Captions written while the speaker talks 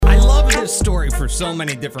so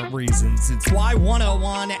many different reasons. It's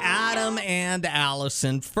Y101, Adam and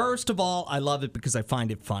Allison. First of all, I love it because I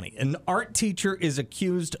find it funny. An art teacher is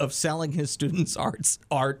accused of selling his students'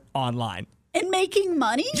 art online. And making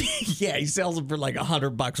money? Yeah, he sells them for like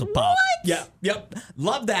 $100 a pop. What? Yep.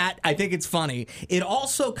 Love that. I think it's funny. It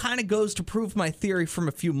also kind of goes to prove my theory from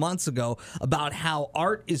a few months ago about how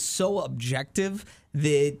art is so objective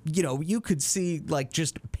that, you know, you could see like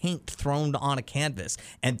just paint thrown on a canvas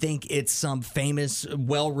and think it's some famous,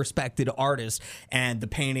 well-respected artist, and the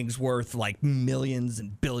painting's worth like millions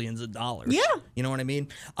and billions of dollars. Yeah. You know what I mean?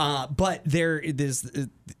 But there is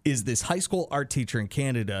this high school art teacher in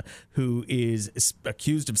Canada who is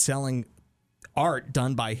accused of selling art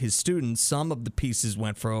done by his students. Some of the pieces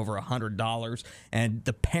went for over $100, and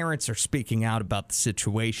the parents are speaking out about the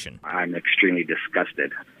situation. I'm extremely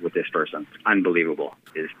disgusted with this person. Unbelievable.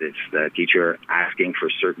 Is this the teacher asking for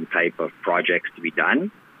certain type of projects to be done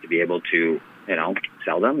to be able to,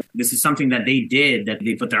 sell them? This is something that they did, that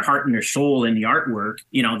they put their heart and their soul in the artwork.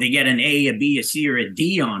 You know, they get an A, a B, a C, or a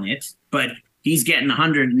D on it, but he's getting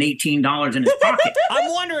 $118 in his pocket.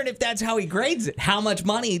 I'm wondering if that's how he grades it. How much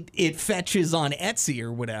money it fetches on Etsy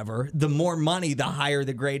or whatever. The more money, the higher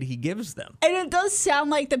the grade he gives them. And it does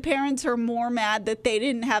sound like the parents are more mad that they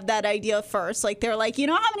didn't have that idea first. Like, they're like, you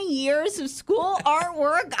know how many years of school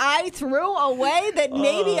artwork I threw away that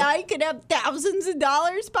maybe I could have thousands of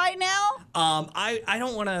dollars by now? I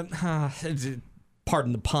don't want to,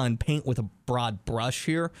 pardon the pun, paint with a broad brush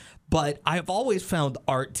here, but I've always found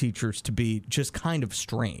art teachers to be just kind of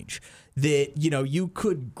strange. That, you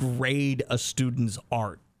could grade a student's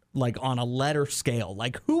art like on a letter scale.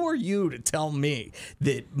 Like, who are you to tell me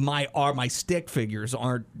that my stick figures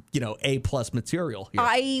aren't, A+ material here?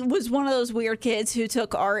 I was one of those weird kids who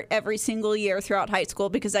took art every single year throughout high school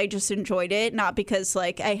because I just enjoyed it, not because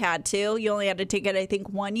I had to. You only had to take it, I think,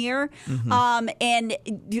 1 year. Mm-hmm. And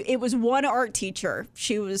it was one art teacher.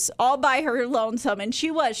 She was all by her lonesome, and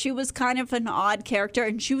she was kind of an odd character,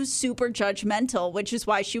 and she was super judgmental, which is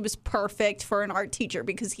why she was perfect for an art teacher.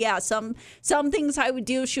 Because some things I would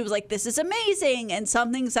do, she was like, this is amazing, and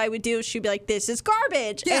some things I would do, she'd be like, this is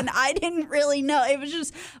garbage. Yeah. And I didn't really know. It was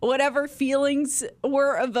just whatever feelings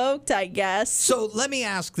were evoked, I guess. So let me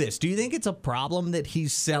ask this. Do you think it's a problem that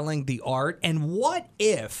he's selling the art? And what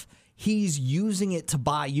if he's using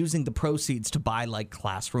the proceeds to buy like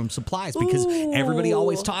classroom supplies? Because everybody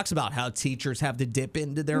always talks about how teachers have to dip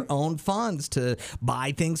into their own funds to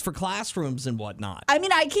buy things for classrooms and whatnot. I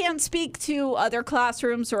mean, I can't speak to other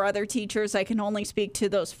classrooms or other teachers. I can only speak to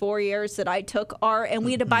those 4 years that I took art, and we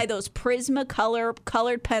had to buy those Prismacolor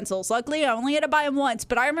colored pencils. Luckily, I only had to buy them once,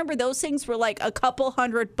 but I remember those things were like a couple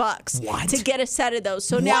 $100 to get a set of those.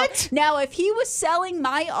 So now if he was selling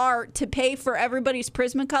my art to pay for everybody's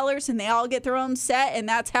Prismacolors, and they all get their own set, and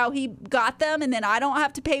that's how he got them, and then I don't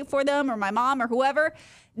have to pay for them, or my mom or whoever,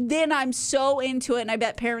 then I'm so into it, and I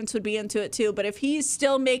bet parents would be into it too. But if he's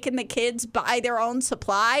still making the kids buy their own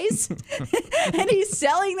supplies and he's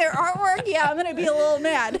selling their artwork, yeah, I'm going to be a little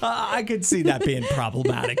mad. I could see that being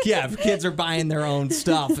problematic. Yeah, if kids are buying their own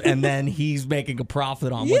stuff and then he's making a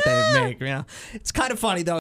profit on what they make. Yeah, it's kind of funny, though.